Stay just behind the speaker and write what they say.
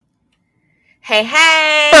Hey,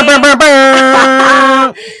 hey!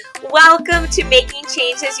 Welcome to Making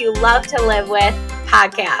Changes You Love to Live With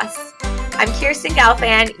podcast. I'm Kirsten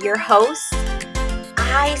Gelfand, your host.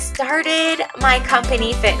 I started my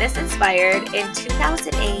company, Fitness Inspired, in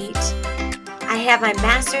 2008. I have my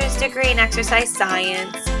master's degree in exercise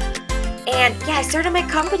science. And I started my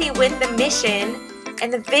company with the mission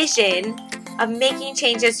and the vision of making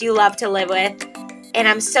changes you love to live with. And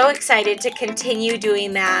I'm so excited to continue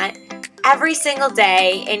doing that every single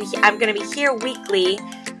day. And I'm going to be here weekly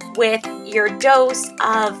with your dose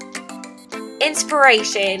of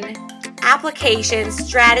inspiration, applications,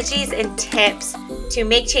 strategies, and tips to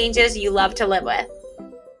make changes you love to live with.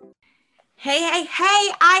 Hey,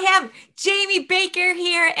 I have Jamie Baker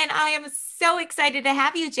here, and I am so excited to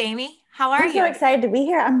have you, Jamie. How are you? I'm so excited to be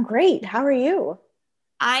here. I'm great. How are you?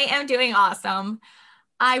 I am doing awesome.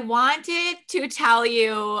 I wanted to tell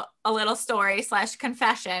you a little story /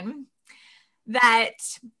 confession that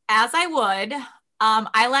as I would,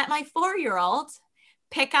 I let my 4-year-old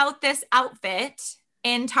pick out this outfit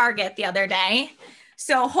in Target the other day.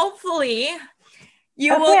 So hopefully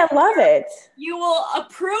I love it. You will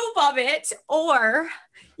approve of it, or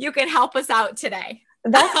you can help us out today.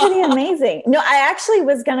 That's pretty amazing. No, I actually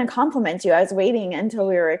was going to compliment you. I was waiting until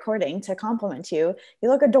we were recording to compliment you. You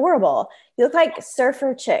look adorable. You look like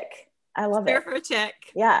surfer chick. I love it. Surfer chick.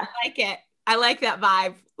 Yeah. I like it. I like that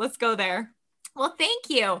vibe. Let's go there. Well, thank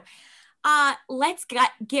you. Let's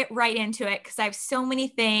get right into it because I have so many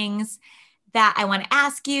things that I want to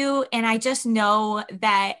ask you. And I just know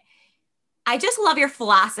that I just love your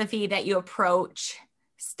philosophy that you approach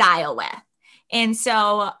style with. And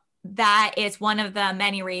so that is one of the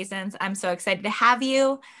many reasons I'm so excited to have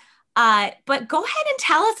you. But go ahead and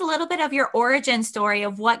tell us a little bit of your origin story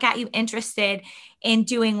of what got you interested in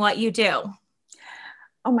doing what you do.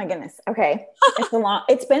 Oh my goodness. Okay.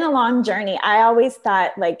 It's been a long journey. I always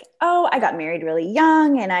thought I got married really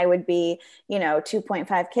young and I would be,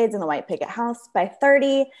 2.5 kids in the white picket house by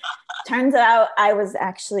 30. Turns out I was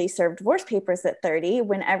actually served divorce papers at 30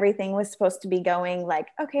 when everything was supposed to be going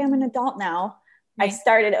okay, I'm an adult now. I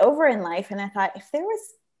started over in life and I thought if there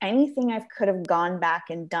was anything I could have gone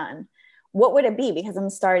back and done, what would it be? Because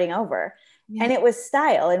I'm starting over. Yeah. And it was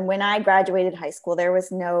style. And when I graduated high school, there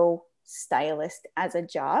was no stylist as a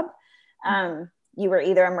job. You were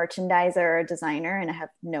either a merchandiser or a designer, and I have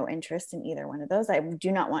no interest in either one of those. I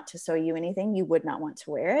do not want to sew you anything. You would not want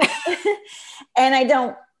to wear it.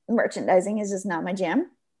 And merchandising is just not my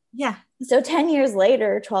jam. Yeah. So 10 years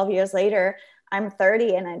later, 12 years later, I'm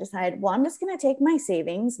 30 and I decided, well, I'm just going to take my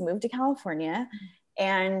savings, move to California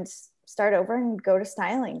and start over and go to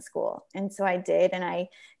styling school. And so I did. And I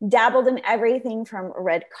dabbled in everything from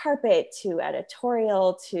red carpet to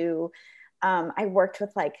editorial to I worked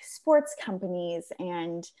with sports companies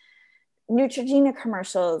and Neutrogena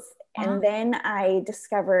commercials. Uh-huh. And then I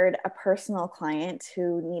discovered a personal client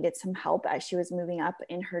who needed some help as she was moving up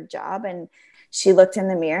in her job. And she looked in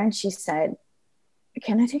the mirror and she said,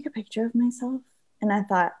 "Can I take a picture of myself?" And I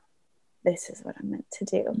thought, this is what I'm meant to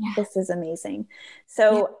do. Yeah. This is amazing.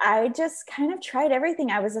 So yeah. I just kind of tried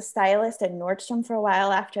everything. I was a stylist at Nordstrom for a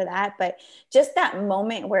while after that, but just that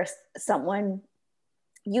moment where someone,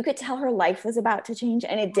 you could tell her life was about to change,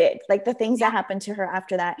 and it did. The things that happened to her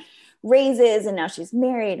after that, raises, and now she's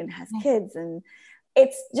married and has kids. And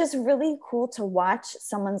it's just really cool to watch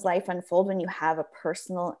someone's life unfold when you have a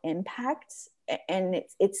personal impact. And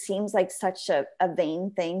it seems like such a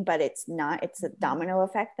vain thing, but it's not. It's a domino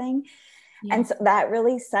effect thing. Yeah. And so that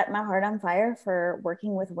really set my heart on fire for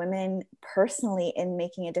working with women personally and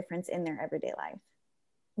making a difference in their everyday life.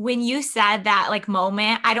 When you said that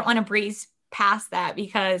moment, I don't want to breeze past that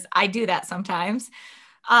because I do that sometimes.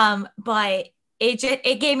 But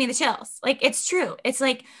it gave me the chills. It's true. It's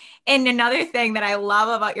and another thing that I love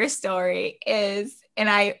about your story is, and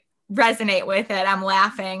I resonate with it, I'm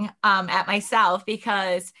laughing at myself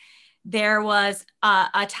because there was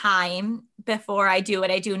a time before I do what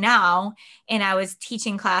I do now, and I was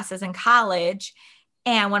teaching classes in college,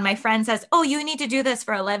 and when my friend says, "Oh, you need to do this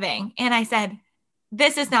for a living," and I said,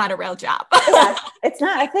 "This is not a real job." Yeah, it's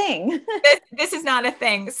not a thing. This is not a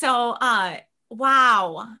thing. So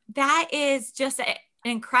wow, that is just an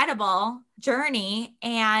incredible journey,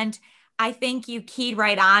 and I think you keyed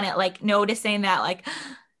right on it, noticing that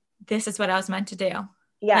this is what I was meant to do.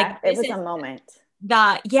 Yeah, it was a moment.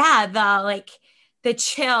 The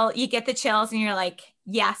chill, you get the chills and you're like,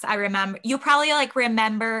 yes, I remember. You probably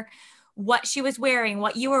remember what she was wearing,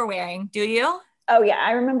 what you were wearing. Do you? Oh yeah.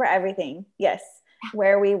 I remember everything. Yes.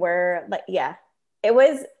 Where we were, yeah, it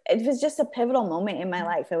was just a pivotal moment in my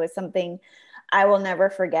life. It was something I will never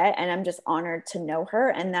forget. And I'm just honored to know her,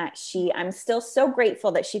 and that I'm still so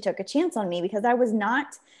grateful that she took a chance on me, because I was not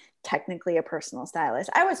technically a personal stylist.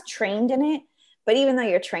 I was trained in it, but even though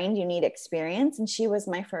you're trained, you need experience. And she was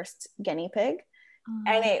my first guinea pig,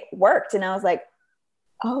 and it worked. And I was like,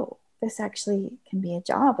 oh, this actually can be a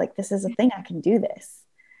job. Like, this is a thing. I can do this.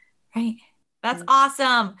 Right. That's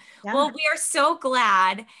awesome. Yeah. Well, we are so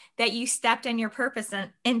glad that you stepped in your purpose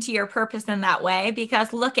into your purpose in that way,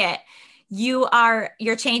 because look at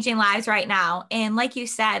you're changing lives right now. And like you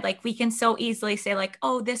said, like we can so easily say like,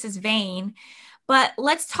 oh, this is vain, but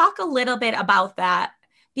let's talk a little bit about that,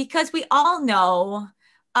 because we all know,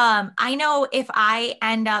 I know if I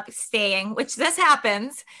end up staying, which this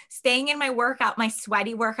happens, staying in my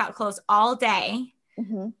sweaty workout clothes all day,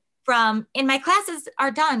 Mm-hmm. and my classes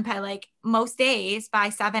are done by like most days by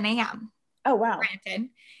 7 a.m. Oh, wow. Granted.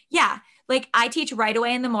 Yeah. Like I teach right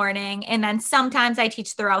away in the morning, and then sometimes I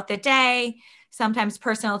teach throughout the day, sometimes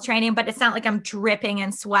personal training, but it's not like I'm dripping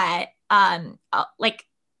in sweat, like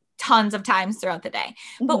tons of times throughout the day.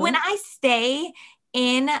 Mm-hmm. But when I stay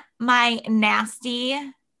in my nasty,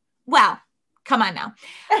 well, come on now.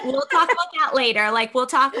 We'll talk about that later. Like we'll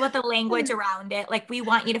talk about the language around it. Like we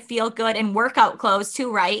want you to feel good in workout clothes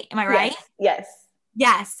too, right? Am I right? Yes.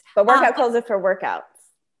 Yes. But workout clothes are for workouts.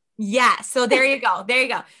 Yeah. So there you go. There you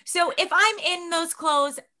go. So if I'm in those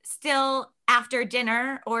clothes still after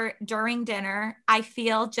dinner or during dinner, I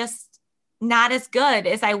feel just not as good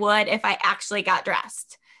as I would if I actually got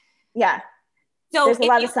dressed. Yeah. So there's a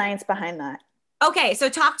lot of science behind that. Okay. So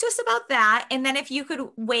talk to us about that. And then if you could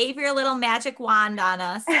wave your little magic wand on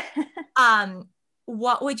us,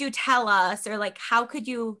 what would you tell us, or like, how could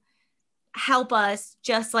you help us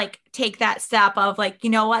just like take that step of like, you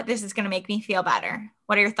know what, this is going to make me feel better?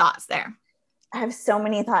 What are your thoughts there? I have so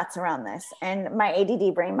many thoughts around this, and my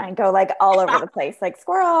ADD brain might go like all over the place, like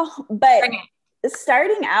squirrel. But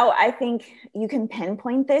starting out, I think you can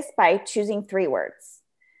pinpoint this by choosing 3 words.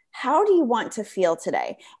 How do you want to feel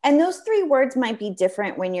today? And those 3 words might be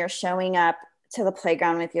different when you're showing up to the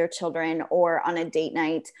playground with your children, or on a date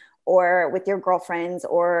night, or with your girlfriends,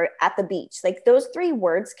 or at the beach. Like those 3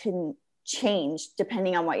 words can change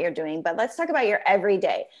depending on what you're doing. But let's talk about your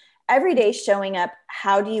everyday showing up.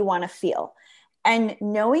 How do you want to feel? And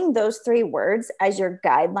knowing those 3 words as your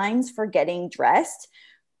guidelines for getting dressed.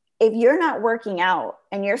 If you're not working out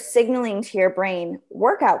and you're signaling to your brain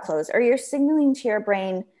workout clothes, or you're signaling to your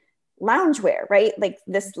brain loungewear, right? Like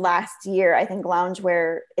this last year, I think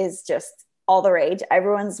loungewear is just all the rage.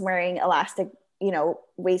 Everyone's wearing elastic,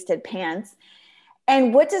 waisted pants.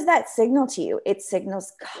 And what does that signal to you? It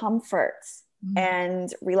signals comfort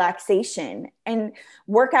and relaxation. And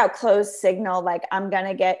workout clothes signal like, I'm going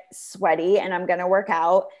to get sweaty and I'm going to work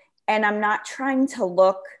out, and I'm not trying to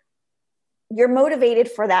look. You're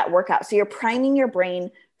motivated for that workout. So you're priming your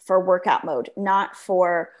brain for workout mode, not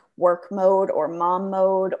for work mode or mom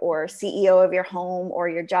mode or CEO of your home or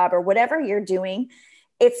your job or whatever you're doing.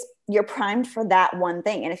 You're primed for that one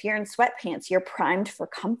thing. And if you're in sweatpants, you're primed for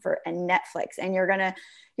comfort and Netflix, and you're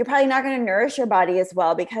probably not going to nourish your body as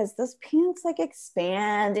well, because those pants like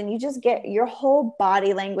expand, and you just get, your whole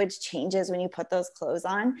body language changes when you put those clothes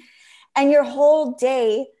on, and your whole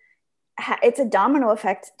day, it's a domino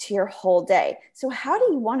effect to your whole day. So how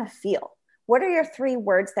do you want to feel? What are your 3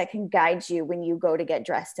 words that can guide you when you go to get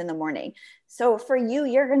dressed in the morning? So for you,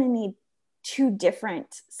 you're going to need 2 different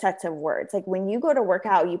sets of words. Like when you go to work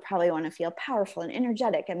out, you probably want to feel powerful and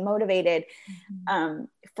energetic and motivated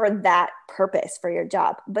for that purpose, for your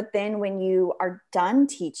job. But then when you are done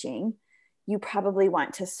teaching, you probably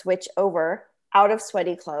want to switch over out of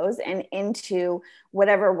sweaty clothes and into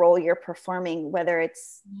whatever role you're performing, whether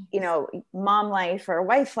it's, mom life or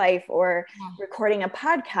wife life or recording a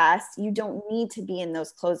podcast. You don't need to be in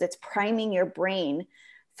those clothes. It's priming your brain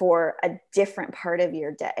for a different part of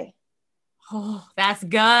your day. Oh, that's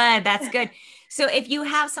good. That's good. So if you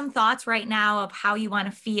have some thoughts right now of how you want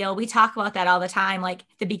to feel, we talk about that all the time, like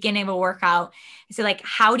the beginning of a workout. So like,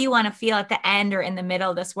 how do you want to feel at the end or in the middle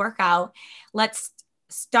of this workout? Let's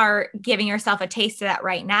start giving yourself a taste of that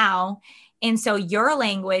right now. And so your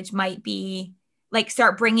language might be like,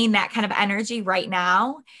 start bringing that kind of energy right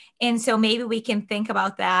now. And so maybe we can think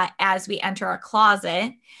about that as we enter our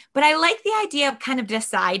closet. But I like the idea of kind of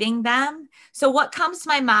deciding them. So what comes to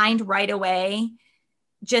my mind right away,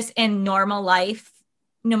 just in normal life,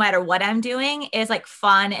 no matter what I'm doing, is like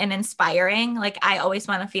fun and inspiring. Like I always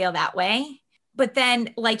want to feel that way. But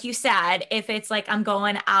then, like you said, if it's like I'm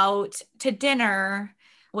going out to dinner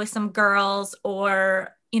with some girls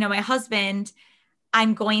or, my husband,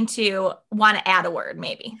 I'm going to want to add a word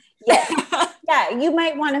maybe. Yes. Yeah. You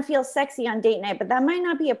might want to feel sexy on date night, but that might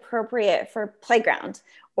not be appropriate for playground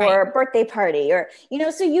or Right. birthday party or,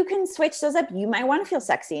 so you can switch those up. You might want to feel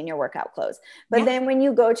sexy in your workout clothes, but Yeah. then when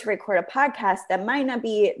you go to record a podcast, that might not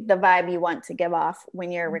be the vibe you want to give off when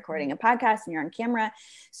you're recording a podcast and you're on camera.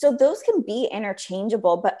 So those can be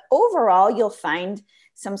interchangeable, but overall you'll find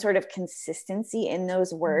some sort of consistency in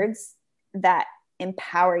those words that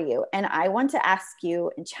empower you. And I want to ask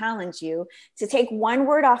you and challenge you to take one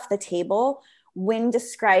word off the table when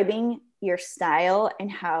describing your style, and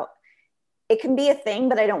how it can be a thing,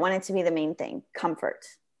 but I don't want it to be the main thing. Comfort.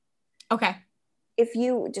 Okay. If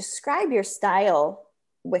you describe your style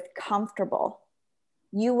with comfortable,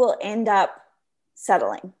 you will end up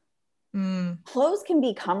settling. Clothes can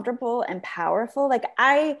be comfortable and powerful. Like,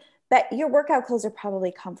 I bet your workout clothes are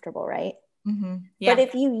probably comfortable, right? Mm-hmm. Yeah. But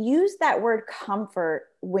if you use that word comfort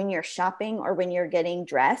when you're shopping or when you're getting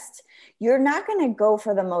dressed, you're not going to go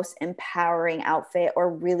for the most empowering outfit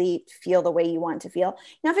or really feel the way you want to feel.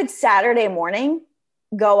 Now, if it's Saturday morning,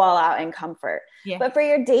 go all out in comfort. Yeah. But for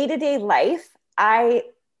your day-to-day life, I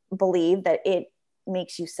believe that it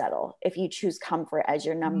makes you settle if you choose comfort as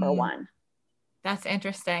your number one. That's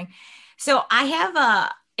interesting. So I have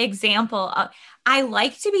a example of, I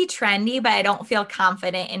like to be trendy, but I don't feel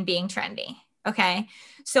confident in being trendy. Okay.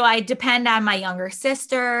 So I depend on my younger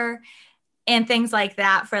sister and things like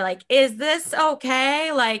that for like, is this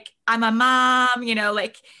okay? Like, I'm a mom,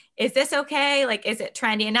 like, is this okay? Like, is it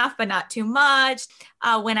trendy enough, but not too much?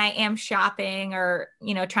 When I am shopping or,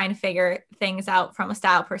 trying to figure things out from a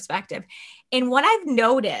style perspective. And what I've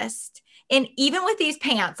noticed, and even with these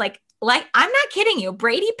pants, like I'm not kidding you,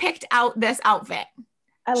 Brady picked out this outfit,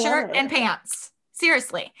 shirt and pants,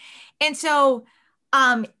 seriously. And so,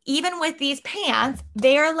 even with these pants,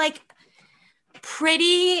 they're like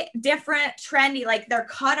pretty different, trendy, like they're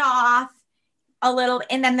cut off a little,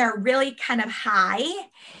 and then they're really kind of high.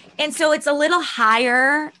 And so it's a little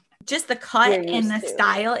higher. Just the cut and the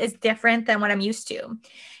style is different than what I'm used to.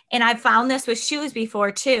 And I've found this with shoes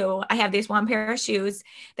before too. I have this one pair of shoes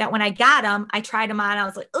that when I got them, I tried them on. I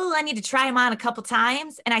was like, oh, I need to try them on a couple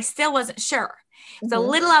times. And I still wasn't sure. It's a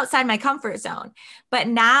little outside my comfort zone, but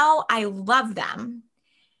now I love them.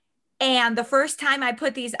 And the first time I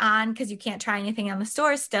put these on, because you can't try anything on the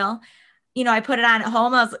store still, I put it on at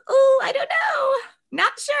home. I was like, oh, I don't know,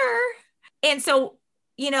 not sure. And so,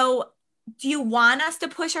 do you want us to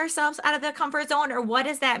push ourselves out of the comfort zone, or what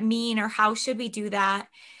does that mean, or how should we do that?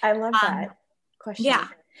 I love that question. Yeah.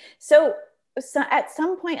 So at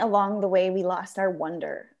some point along the way, we lost our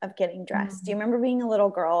wonder of getting dressed. Do you remember being a little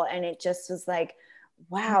girl and it just was like,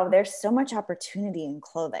 wow, there's so much opportunity in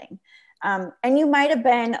clothing. And you might have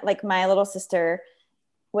been like, my little sister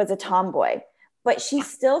was a tomboy, but she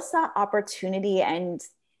still saw opportunity and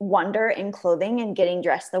wonder in clothing and getting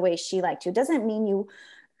dressed the way she liked to. It doesn't mean you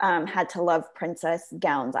had to love princess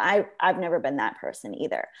gowns. I've never been that person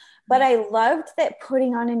either, but I loved that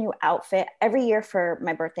putting on a new outfit every year for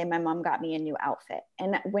my birthday. My mom got me a new outfit.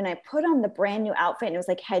 And when I put on the brand new outfit, and it was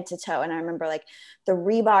like head to toe. And I remember like the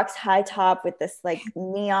Reeboks high top with this like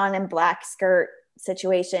neon and black skirt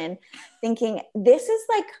situation, thinking this is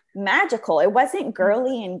like magical. It wasn't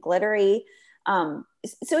girly and glittery.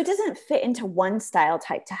 So it doesn't fit into one style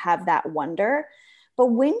type to have that wonder. But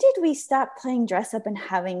when did we stop playing dress up and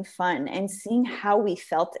having fun and seeing how we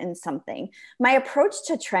felt in something? My approach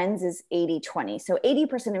to trends is 80-20. So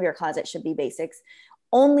 80% of your closet should be basics.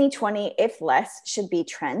 Only 20, if less, should be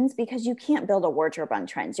trends, because you can't build a wardrobe on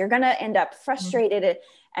trends. You're going to end up frustrated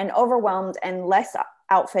and overwhelmed and less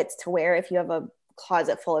outfits to wear if you have a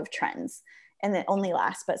closet full of trends, and it only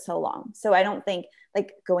lasts but so long. So I don't think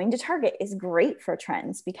like going to Target is great for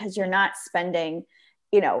trends, because you're not spending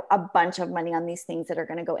a bunch of money on these things that are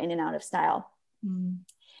going to go in and out of style. And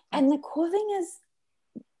the cool thing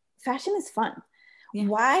is, fashion is fun. Yeah.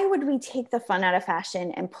 Why would we take the fun out of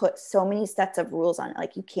fashion and put so many sets of rules on it?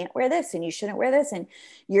 Like, you can't wear this and you shouldn't wear this and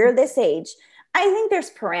you're this age. I think there's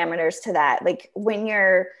parameters to that. Like when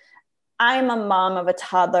I'm a mom of a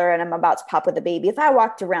toddler and I'm about to pop with a baby. If I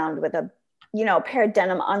walked around with a pair of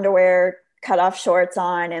denim underwear, cut off shorts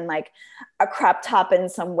on, and like a crop top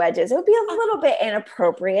and some wedges, it would be a little bit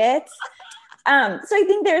inappropriate. So I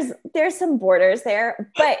think there's some borders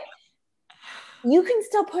there, but you can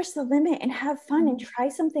still push the limit and have fun and try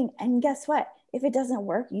something. And guess what? If it doesn't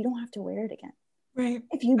work, you don't have to wear it again. Right.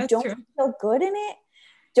 If you don't feel good in it,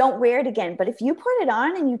 don't wear it again. But if you put it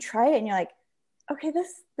on and you try it and you're like, okay,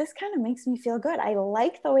 this kind of makes me feel good. I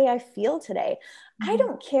like the way I feel today. I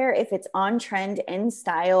don't care if it's on trend, in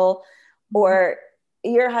style, or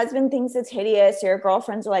your husband thinks it's hideous. Your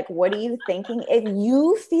girlfriends are like, what are you thinking? If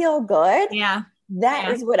you feel good,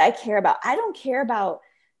 That is what I care about. I don't care about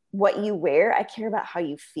what you wear. I care about how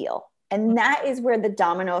you feel. And that is where the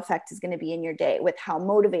domino effect is going to be in your day, with how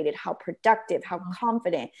motivated, how productive, how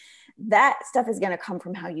confident. That stuff is going to come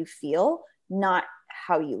from how you feel, not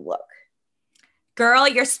how you look. Girl,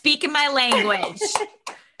 you're speaking my language.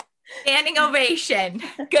 Standing ovation.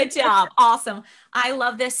 Good job. Awesome. I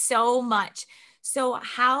love this so much. So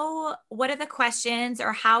what are the questions,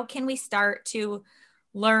 or how can we start to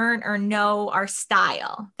learn or know our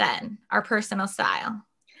style then, our personal style?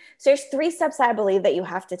 So there's 3 steps I believe that you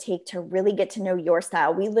have to take to really get to know your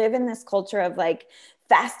style. We live in this culture of like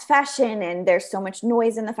fast fashion, and there's so much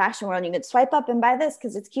noise in the fashion world. You could swipe up and buy this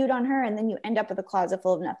because it's cute on her, and then you end up with a closet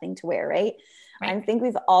full of nothing to wear, right? I think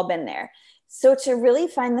we've all been there. So to really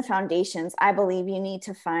find the foundations, I believe you need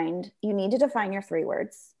to define your 3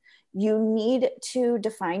 words. You need to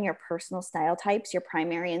define your personal style types, your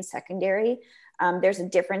primary and secondary. There's a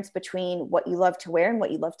difference between what you love to wear and what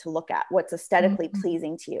you love to look at, what's aesthetically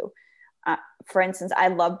pleasing to you. For instance, I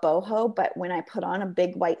love boho, but when I put on a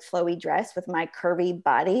big white flowy dress with my curvy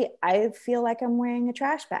body, I feel like I'm wearing a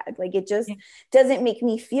trash bag. Like it just doesn't make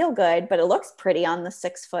me feel good, but it looks pretty on the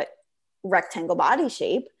 6-foot rectangle body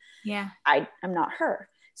shape. Yeah. I'm not her.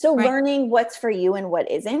 So learning what's for you and what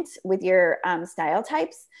isn't with your style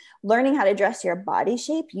types, learning how to dress your body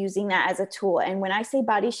shape, using that as a tool. And when I say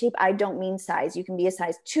body shape, I don't mean size. You can be a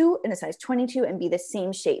size 2 and a size 22 and be the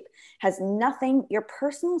same shape. Your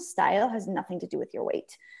personal style has nothing to do with your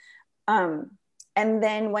weight. And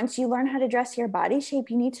then once you learn how to dress your body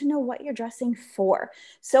shape, you need to know what you're dressing for.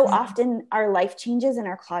 So often our life changes and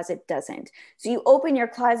our closet doesn't. So you open your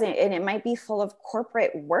closet and it might be full of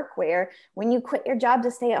corporate workwear when you quit your job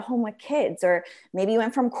to stay at home with kids, or maybe you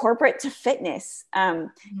went from corporate to fitness.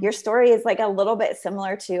 Your story is like a little bit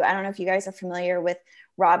similar to, I don't know if you guys are familiar with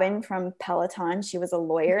Robin from Peloton. She was a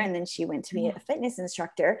lawyer and then she went to be a fitness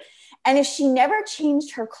instructor. And if she never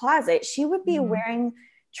changed her closet, she would be wearing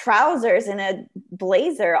trousers and a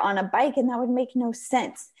blazer on a bike, and that would make no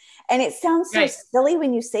sense. And it sounds so silly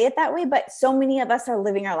when you say it that way, but so many of us are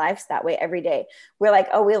living our lives that way every day. We're like,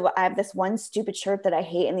 I have this one stupid shirt that I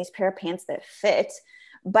hate and these pair of pants that fit,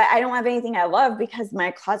 but I don't have anything I love because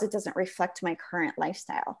my closet doesn't reflect my current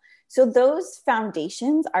lifestyle. So those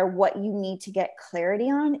foundations are what you need to get clarity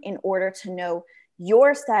on in order to know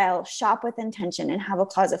your style, shop with intention, and have a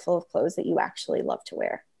closet full of clothes that you actually love to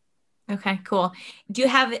wear. Okay, cool. Do you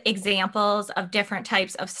have examples of different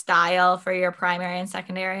types of style for your primary and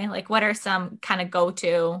secondary? Like what are some kind of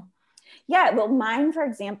go-to? Yeah, well, mine, for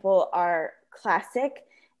example, are classic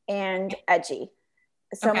and edgy.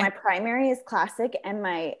 So my primary is classic and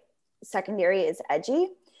my secondary is edgy.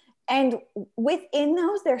 And within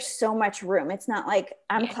those, there's so much room. It's not like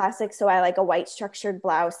I'm classic, so I like a white structured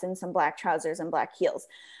blouse and some black trousers and black heels.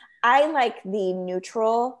 I like the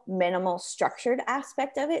neutral, minimal, structured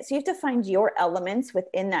aspect of it. So you have to find your elements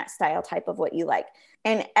within that style type of what you like.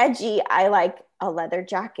 And edgy, I like a leather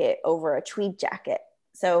jacket over a tweed jacket.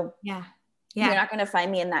 So you're not going to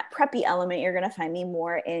find me in that preppy element. You're going to find me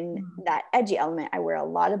more in that edgy element. I wear a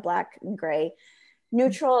lot of black and gray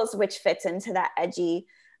neutrals, which fits into that edgy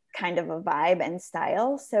kind of a vibe and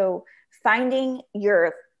style. So finding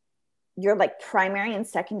your like primary and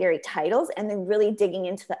secondary titles and then really digging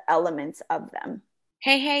into the elements of them.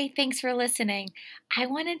 Hey, thanks for listening. I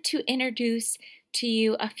wanted to introduce to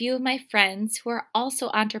you a few of my friends who are also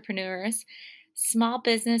entrepreneurs, small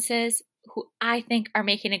businesses who I think are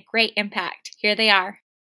making a great impact. Here they are.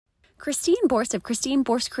 Christine Borst of Christine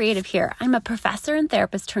Borst Creative here. I'm a professor and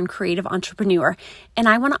therapist turned creative entrepreneur, and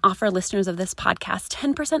I want to offer listeners of this podcast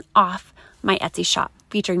 10% off my Etsy shop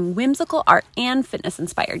featuring whimsical art and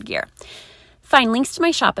fitness-inspired gear. Find links to my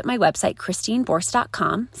shop at my website,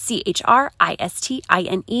 christineborst.com,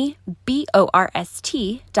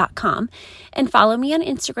 ChristineBorst.com, and follow me on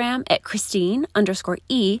Instagram at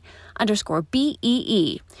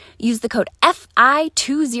Christine_E_BEE. Use the code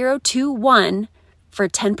FI2021 for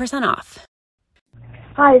 10% off.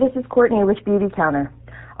 Hi, this is Courtney with Beauty Counter.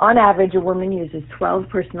 On average, a woman uses 12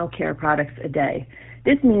 personal care products a day.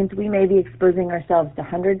 This means we may be exposing ourselves to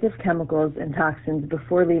hundreds of chemicals and toxins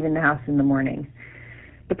before leaving the house in the morning.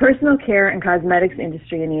 The personal care and cosmetics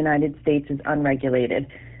industry in the United States is unregulated,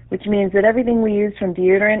 which means that everything we use from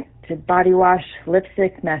deodorant to body wash,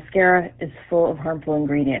 lipstick, mascara is full of harmful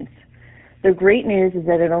ingredients. The great news is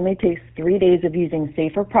that it only takes 3 days of using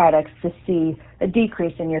safer products to see a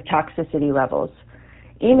decrease in your toxicity levels.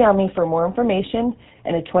 Email me for more information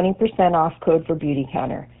and a 20% off code for Beauty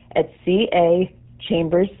Counter at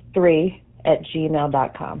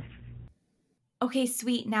cachambers3@gmail.com. Okay,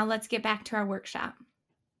 sweet. Now let's get back to our workshop.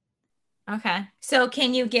 Okay. So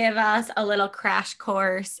can you give us a little crash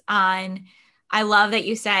course on, I love that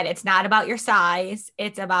you said it's not about your size.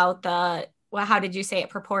 It's about well, how did you say it?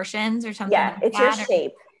 Proportions or something Yeah, like it's your that?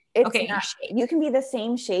 shape. It's Okay. not, Shape. you can be the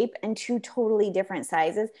same shape and two totally different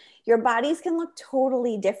sizes. Your bodies can look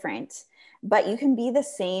totally different, but you can be the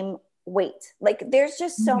same weight. Like there's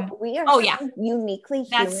just we are Oh so yeah. uniquely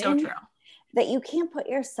That's so human true. that you can't put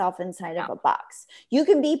yourself inside No. of a box. You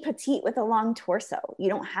can be petite with a long torso. You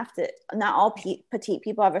don't have to, not all petite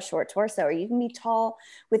people have a short torso, or you can be tall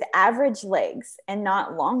with average legs and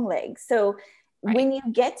not long legs. So when you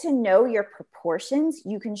get to know your proportions,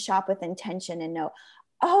 you can shop with intention and know,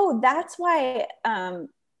 oh, that's why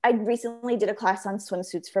I recently did a class on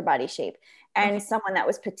swimsuits for body shape. And someone that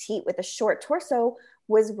was petite with a short torso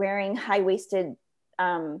was wearing high-waisted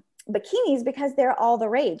bikinis because they're all the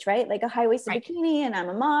rage, right? Like a high-waisted bikini, and I'm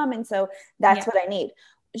a mom, and so that's what I need.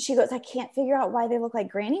 She goes, I can't figure out why they look like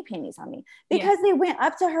granny panties on me, because they went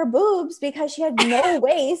up to her boobs because she had no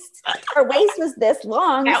waist. Her waist was this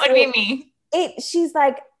long. That would be me. She's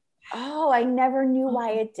like, oh, I never knew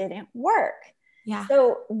why it didn't work. Yeah.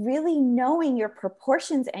 So really knowing your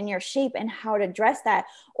proportions and your shape and how to dress that,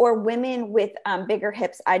 or women with bigger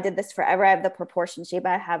hips. I did this forever. I have the proportion shape.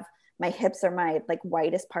 I have, my hips are my like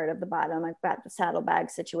whitest part of the bottom. I've got the saddlebag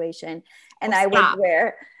situation, and I would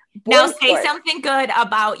wear. Now say something good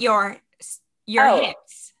about your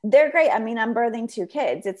hips. They're great. I mean, I'm birthing 2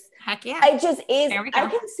 kids. It's heck yeah. I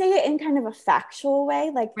can say it in kind of a factual way,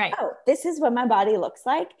 like, oh, this is what my body looks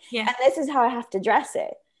like, and this is how I have to dress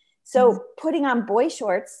it. So putting on boy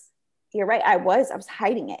shorts, you're right. I was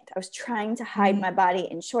hiding it. I was trying to hide my body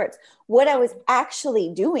in shorts. What I was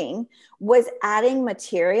actually doing was adding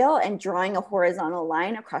material and drawing a horizontal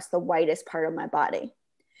line across the whitest part of my body.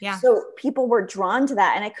 Yeah. So people were drawn to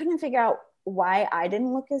that. And I couldn't figure out why I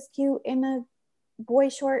didn't look as cute in a boy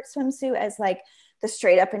short swimsuit as like the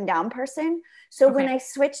straight up and down person. So when I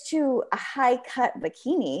switched to a high cut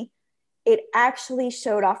bikini, it actually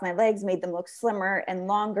showed off my legs, made them look slimmer and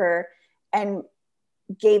longer, and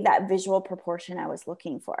gave that visual proportion I was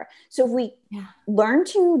looking for. So if we learn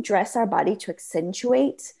to dress our body to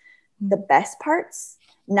accentuate the best parts,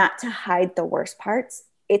 not to hide the worst parts,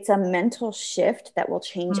 it's a mental shift that will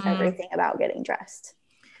change everything about getting dressed.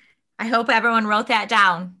 I hope everyone wrote that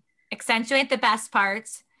down. Accentuate the best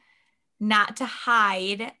parts, not to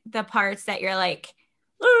hide the parts that you're like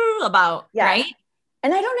about, right?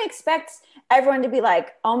 And I don't expect everyone to be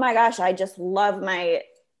like, oh my gosh, I just love my,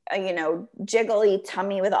 jiggly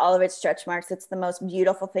tummy with all of its stretch marks. It's the most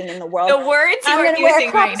beautiful thing in the world. The words you are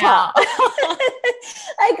using right now.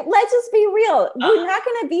 Like, let's just be real. We're not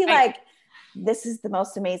going to be like, this is the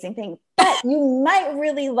most amazing thing, but you might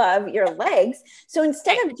really love your legs. So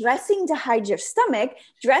instead of dressing to hide your stomach,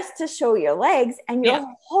 dress to show your legs, and your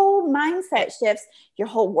whole mindset shifts, your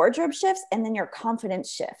whole wardrobe shifts, and then your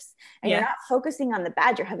confidence shifts. And you're not focusing on the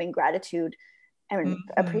bad, you're having gratitude and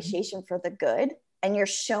appreciation for the good. And you're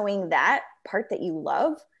showing that part that you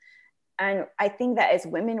love. And I think that as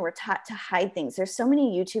women, we're taught to hide things. There's so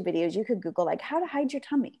many YouTube videos you could Google, like how to hide your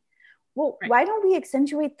tummy. Well, why don't we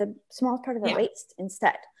accentuate the smallest part of our waist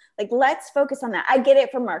instead? Like, let's focus on that. I get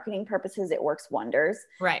it for marketing purposes. It works wonders.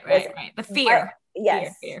 Right. The fear.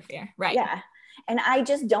 Fear. Right. Yeah. And I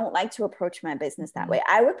just don't like to approach my business that way.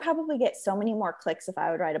 I would probably get so many more clicks if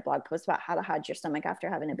I would write a blog post about how to hide your stomach after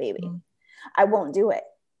having a baby. I won't do it.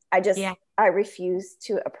 I refuse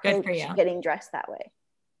to approach getting dressed that way.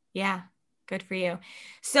 Yeah. Good for you.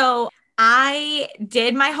 So I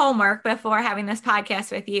did my homework before having this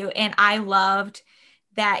podcast with you, and I loved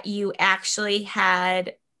that you actually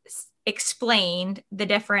had explained the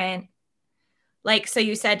different, like, so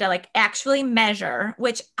you said to like actually measure,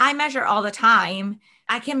 which I measure all the time.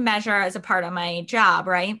 I can measure as a part of my job,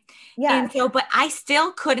 right? Yeah. And so, but I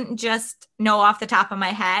still couldn't just know off the top of my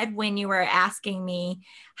head when you were asking me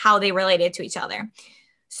how they related to each other.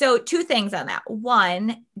 So 2 things on that.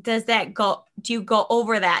 One, do you go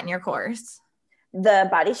over that in your course? The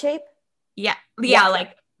body shape? Yeah.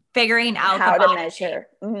 Like figuring out how to measure.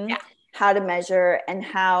 Yeah. How to measure, and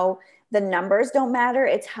how the numbers don't matter.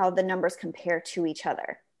 It's how the numbers compare to each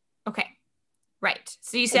other. Okay. Right.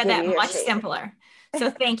 So you said that much simpler. So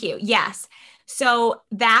thank you. Yes. So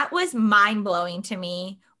that was mind blowing to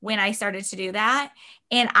me when I started to do that.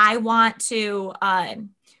 And I want to,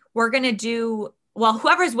 we're going to do, well,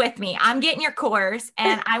 whoever's with me, I'm getting your course,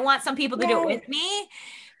 and I want some people to do it with me,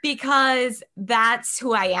 because that's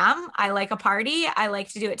who I am. I like a party. I like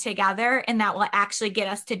to do it together, and that will actually get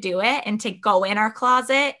us to do it and to go in our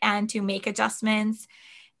closet and to make adjustments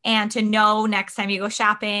and to know next time you go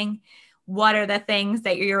shopping what are the things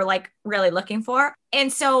that you're like really looking for.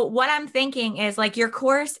 And so what I'm thinking is like your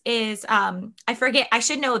course is, I forget, I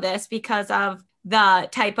should know this because of the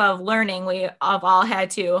type of learning we have all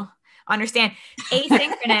had to understand,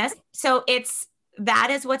 asynchronous. So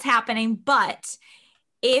that is what's happening. But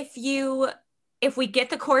if we get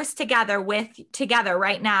the course together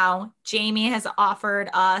right now, Jamie has offered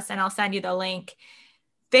us, and I'll send you the link,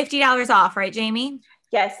 $50 off, right, Jamie?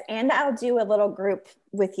 Yes. And I'll do a little group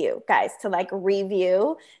with you guys to like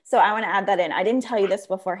review. So I want to add that in. I didn't tell you this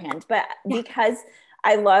beforehand, but because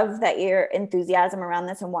I love that your enthusiasm around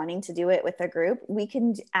this and wanting to do it with a group, we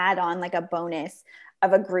can add on like a bonus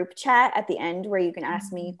of a group chat at the end where you can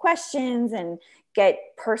ask me questions and get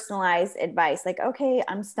personalized advice. Like, okay,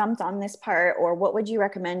 I'm stumped on this part, or what would you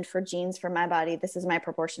recommend for jeans for my body? This is my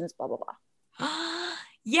proportions, blah, blah, blah.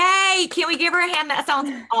 Yay. Can we give her a hand? That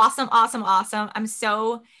sounds awesome. Awesome. Awesome. I'm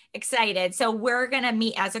so excited. So we're going to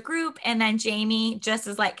meet as a group. And then Jamie just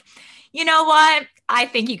is like, you know what? I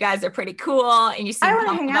think you guys are pretty cool. And you seem I want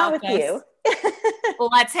to hang out with you.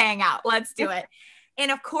 Let's hang out. Let's do it.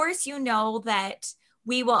 And of course, you know that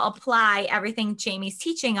we will apply everything Jamie's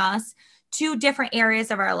teaching us to different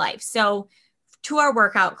areas of our life. So to our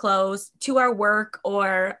workout clothes, to our work,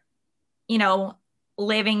 or,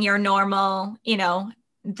 living your normal,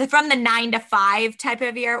 from the 9 to 5 type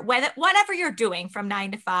of year, whatever you're doing from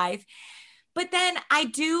 9 to 5. But then I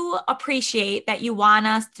do appreciate that you want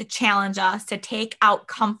us to challenge us to take out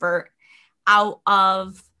comfort out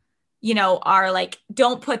of, our like,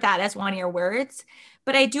 don't put that as one of your words.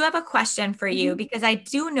 But I do have a question for you, because I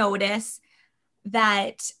do notice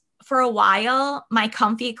that for a while, my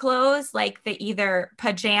comfy clothes, like the either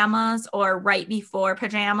pajamas or right before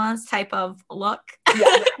pajamas type of look,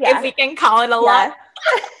 if we can call it a look.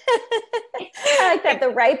 I like that the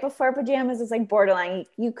right before pajamas is like borderline.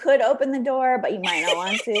 You could open the door, but you might not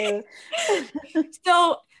want to.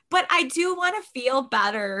 But I do want to feel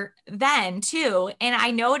better then too. And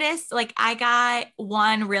I noticed like I got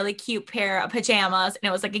one really cute pair of pajamas, and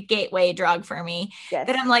it was like a gateway drug for me.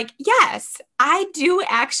 That I'm like, yes, I do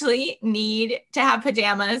actually need to have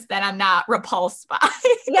pajamas that I'm not repulsed by.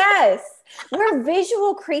 Yes. We're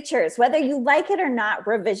visual creatures, whether you like it or not.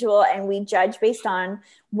 We're visual, and we judge based on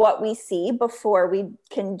what we see before we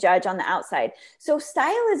can judge on the outside. So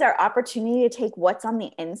style is our opportunity to take what's on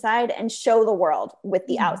the inside and show the world with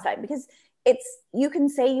the outside, because you can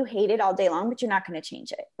say you hate it all day long, but you're not going to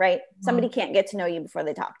change it, right? Somebody can't get to know you before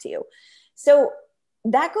they talk to you. So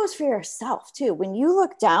that goes for yourself too. When you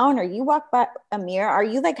look down or you walk by a mirror, are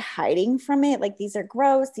you like hiding from it? Like, these are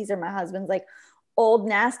gross. These are my husband's like old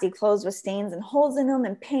nasty clothes with stains and holes in them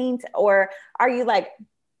and paint? Or are you like,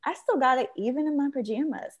 I still got it even in my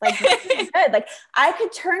pajamas, like this is good. Like, I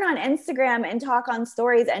could turn on Instagram and talk on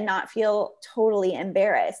stories and not feel totally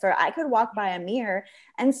embarrassed, or I could walk by a mirror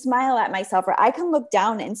and smile at myself, or I can look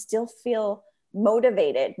down and still feel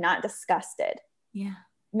motivated, not disgusted.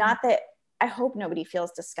 Not that I hope nobody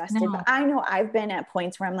feels disgusted, but I know I've been at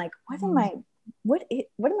points where I'm like, what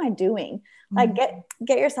am I doing? Like,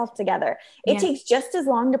 get yourself together. It takes just as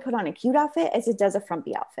long to put on a cute outfit as it does a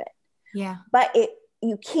frumpy outfit. But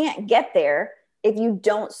you can't get there if you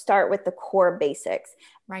don't start with the core basics.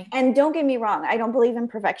 Right. And don't get me wrong, I don't believe in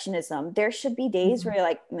perfectionism. There should be days where you're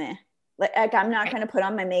like, meh, like I'm not going to put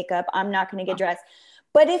on my makeup. I'm not going to get dressed.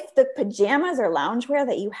 But if the pajamas or loungewear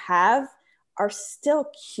that you have are still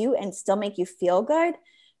cute and still make you feel good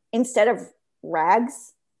instead of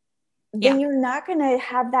rags, then you're not going to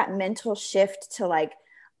have that mental shift to like,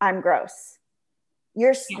 I'm gross.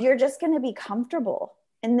 You're just going to be comfortable,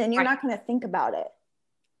 and then you're not going to think about it.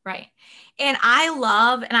 Right. And I'm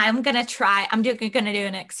going to do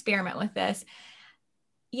an experiment with this.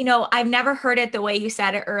 I've never heard it the way you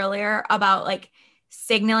said it earlier about like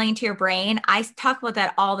signaling to your brain. I talk about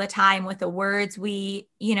that all the time with the words we,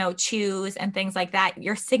 choose and things like that.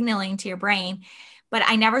 You're signaling to your brain, but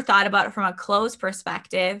I never thought about it from a clothes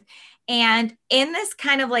perspective. And in this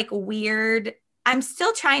kind of like weird, I'm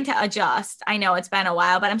still trying to adjust. I know it's been a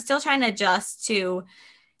while, but I'm still trying to adjust to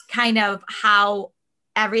kind of how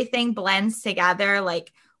everything blends together,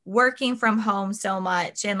 like working from home so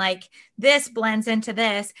much. And like this blends into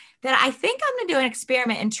this, that I think I'm going to do an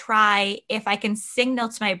experiment and try if I can signal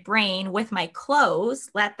to my brain with my clothes,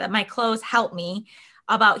 my clothes help me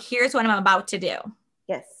about here's what I'm about to do.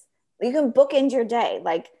 Yes. You can bookend your day.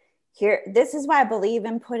 Like, this is why I believe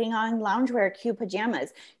in putting on loungewear, cute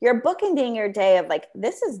pajamas. You're bookending your day of like,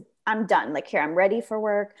 I'm done. Like, here, I'm ready for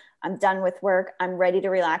work. I'm done with work. I'm ready to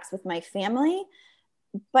relax with my family.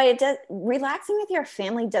 But relaxing with your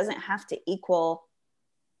family doesn't have to equal,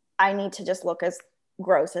 I need to just look as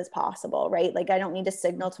gross as possible, right? Like I don't need to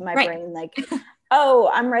signal to my Right. brain like, oh,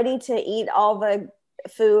 I'm ready to eat all the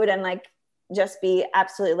food and like just be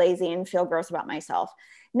absolutely lazy and feel gross about myself.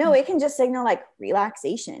 No, it can just signal like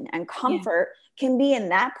relaxation and comfort can be in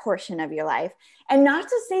that portion of your life. And not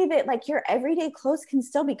to say that like your everyday clothes can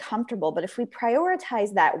still be comfortable, but if we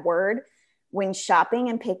prioritize that word when shopping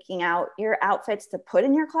and picking out your outfits to put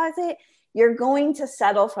in your closet, you're going to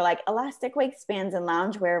settle for like elastic waistbands and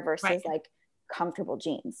loungewear versus like comfortable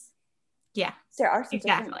jeans. Yeah. So there are such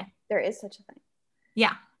a thing. There is such a thing.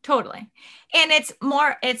 Yeah, totally. And it's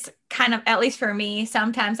kind of, at least for me,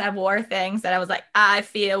 sometimes I wore things that I was like, I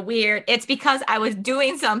feel weird. It's because I was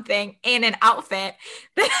doing something in an outfit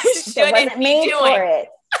that I shouldn't be doing. For it.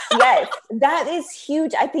 Yes, that is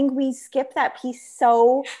huge. I think we skip that piece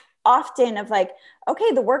so often of like,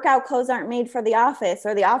 okay, the workout clothes aren't made for the office,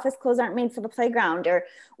 or the office clothes aren't made for the playground, or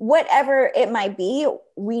whatever it might be.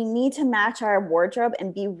 We need to match our wardrobe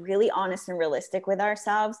and be really honest and realistic with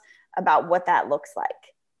ourselves about what that looks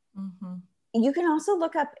like. Mm-hmm. You can also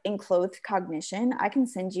look up enclothed cognition. I can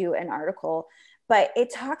send you an article, but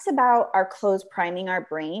it talks about our clothes priming our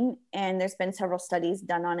brain. And there's been several studies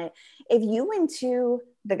done on it. If you went to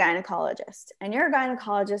the gynecologist and your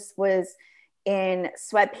gynecologist was in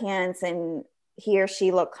sweatpants and he or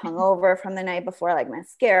she looked hungover from the night before, like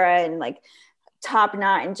mascara and like top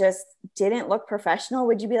knot, and just didn't look professional,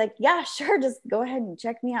 would you be like, yeah, sure, just go ahead and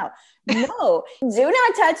check me out? No, do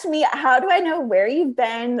not touch me. How do I know where you've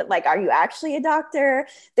been? Like, are you actually a doctor?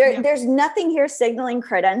 There's nothing here signaling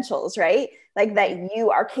credentials, right? Like that you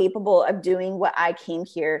are capable of doing what I came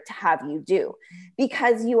here to have you do,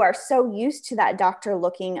 because you are so used to that doctor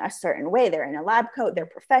looking a certain way. They're in a lab coat, they're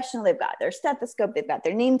professional, they've got their stethoscope, they've got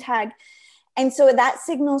their name tag. And so that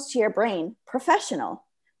signals to your brain, professional.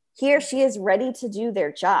 He or she is ready to do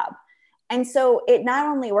their job. And so it not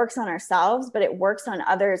only works on ourselves, but it works on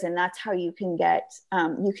others. And that's how you can get,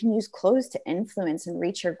 you can use clothes to influence and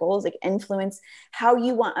reach your goals, like influence how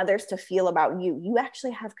you want others to feel about you. You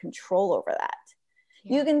actually have control over that.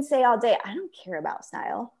 Yeah. You can say all day, I don't care about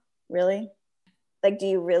style. Really? Like, do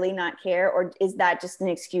you really not care? Or is that just an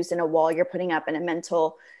excuse and a wall you're putting up and a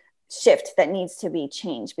mental shift that needs to be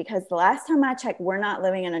changed? Because the last time I checked, we're not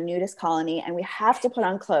living in a nudist colony and we have to put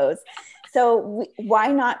on clothes. So why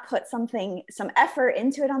not put some effort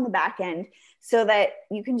into it on the back end so that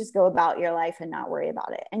you can just go about your life and not worry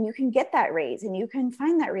about it. And you can get that raise and you can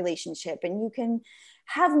find that relationship and you can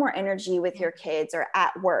have more energy with your kids or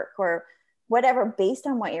at work or whatever based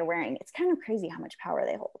on what you're wearing. It's kind of crazy how much power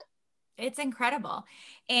they hold. It's incredible.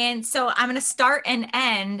 And so I'm going to start and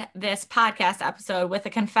end this podcast episode with a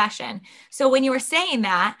confession. So when you were saying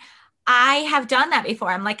that, I have done that before.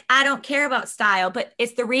 I'm like, I don't care about style, but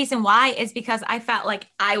it's the reason why is because I felt like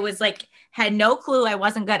I was like, had no clue, I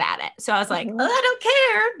wasn't good at it. So I was like, oh, I don't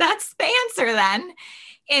care. That's the answer then.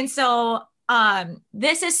 And so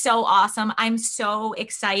this is so awesome. I'm so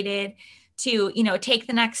excited to, take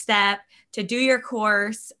the next step, to do your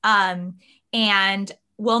course. And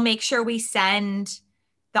we'll make sure we send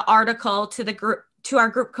the article to the group, to our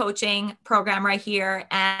group coaching program right here.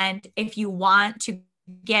 And if you want to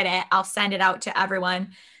get it, I'll send it out to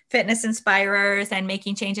everyone. Fitness Inspirers and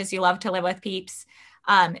Making Changes You Love to Live with peeps.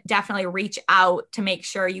 Definitely reach out to make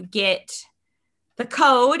sure you get the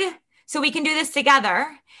code so we can do this together.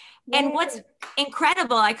 Yay. And what's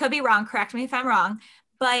incredible, I could be wrong, correct me if I'm wrong,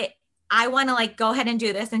 but I want to go ahead and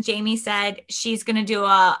do this. And Jamie said she's going to do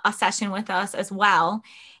a session with us as well.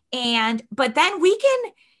 But then we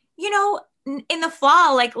can, in the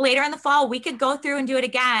fall, later in the fall, we could go through and do it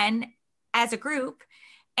again as a group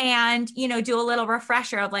and, do a little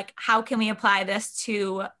refresher of how can we apply this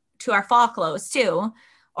to our fall clothes too,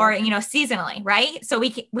 or, seasonally, right? So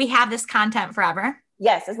we have this content forever.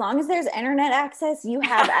 Yes. As long as there's internet access, you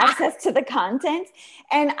have access to the content.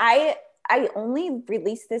 And I only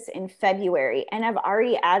released this in February and I've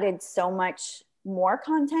already added so much more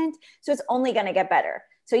content. So it's only going to get better.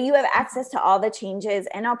 So you have access to all the changes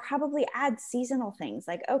and I'll probably add seasonal things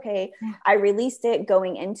I released it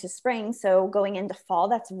going into spring. So going into fall,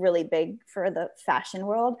 that's really big for the fashion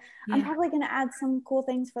world. Yeah. I'm probably going to add some cool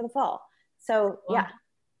things for the fall. So yeah.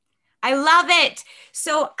 I love it.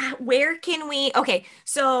 So where can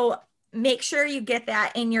so make sure you get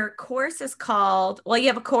that. And your course is called, you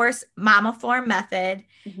have a course, Mama Form Method.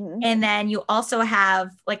 Mm-hmm. And then you also have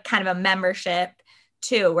kind of a membership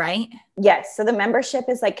too, right? Yes. So the membership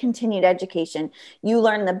is continued education. You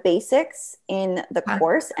learn the basics in the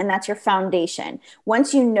course and that's your foundation.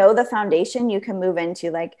 Once you know the foundation, you can move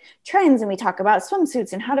into trends. And we talk about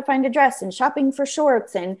swimsuits and how to find a dress and shopping for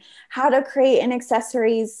shorts and how to create an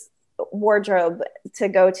accessories wardrobe to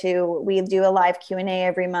go to. We do a live Q&A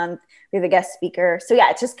every month. We have a guest speaker. So yeah,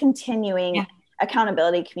 it's just continuing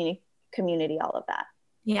accountability, community, all of that.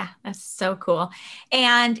 Yeah, that's so cool.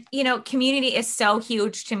 And, you know, community is so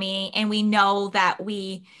huge to me. And we know that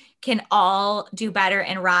we can all do better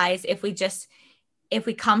and rise if we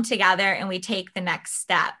come together and we take the next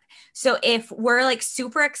step. So if we're like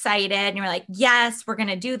super excited and you're like, yes, we're going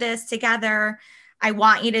to do this together. I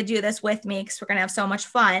want you to do this with me because we're going to have so much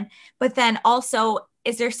fun. But then also,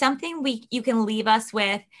 is there something you can leave us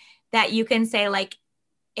with that you can say, like,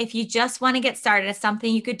 if you just want to get started, as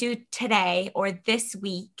something you could do today or this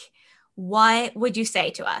week, what would you say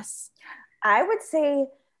to us? I would say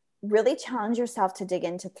really challenge yourself to dig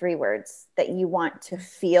into 3 words that you want to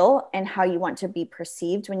feel and how you want to be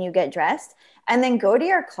perceived when you get dressed. And then go to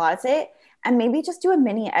your closet and maybe just do a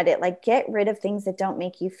mini edit, like get rid of things that don't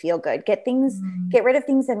make you feel good. Get rid of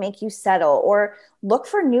things that make you settle, or look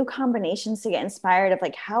for new combinations to get inspired of,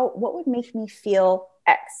 like, what would make me feel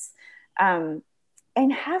X.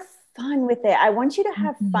 And have fun with it. I want you to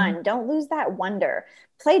have fun. Don't lose that wonder.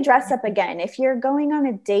 Play dress up again. If you're going on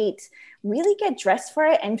a date, really get dressed for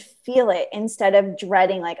it and feel it instead of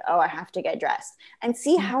dreading, like, oh, I have to get dressed, and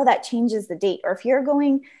see how that changes the date. Or if you're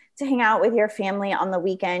going to hang out with your family on the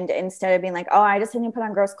weekend, instead of being like, oh, I just didn't put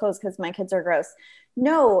on gross clothes because my kids are gross.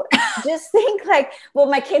 No, just think like, well,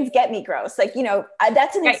 my kids get me gross. Like, you know,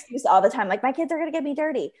 that's an excuse all the time. Like, my kids are going to get me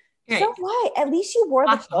dirty. So what? At least you wore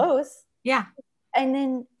the clothes. Yeah. And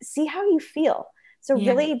then see how you feel. So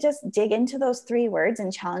really just dig into those 3 words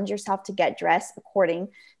and challenge yourself to get dressed according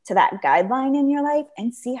to that guideline in your life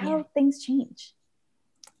and see how things change.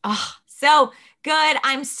 Oh, so good.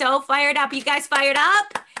 I'm so fired up. You guys fired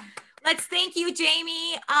up? Let's thank you,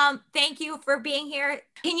 Jamie. Thank you for being here.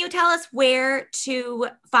 Can you tell us where to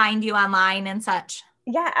find you online and such?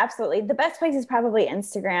 Yeah, absolutely. The best place is probably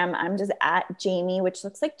Instagram. I'm just at Jamie, which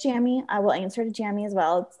looks like Jamie. I will answer to Jamie as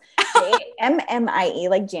well. It's Mmie,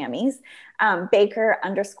 like jammies, Baker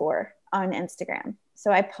 _ on Instagram.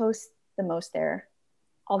 So I post the most there,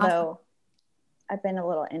 although I've been a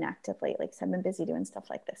little inactive lately because I've been busy doing stuff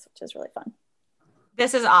like this, which is really fun.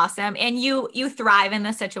 This is awesome. And you thrive in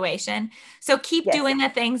this situation. So keep doing the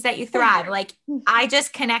things that you thrive. Like, I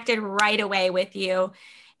just connected right away with you.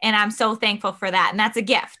 And I'm so thankful for that. And that's a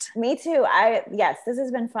gift. Me too. Yes, this has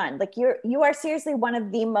been fun. Like, you are seriously one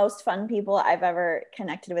of the most fun people I've ever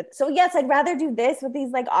connected with. So yes, I'd rather do this with these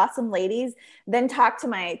like awesome ladies than talk to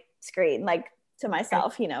my screen, like to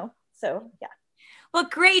myself, you know? So yeah. Well,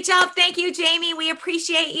 great job. Thank you, Jamie. We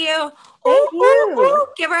appreciate you. Thank you.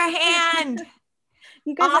 Give her a hand.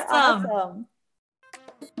 You guys are awesome.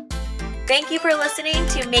 Thank you for listening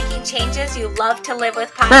to Making Changes You Love to Live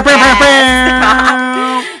With podcast.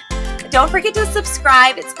 Don't forget to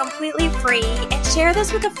subscribe. It's completely free. And share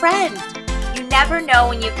this with a friend. You never know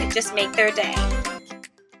when you could just make their day.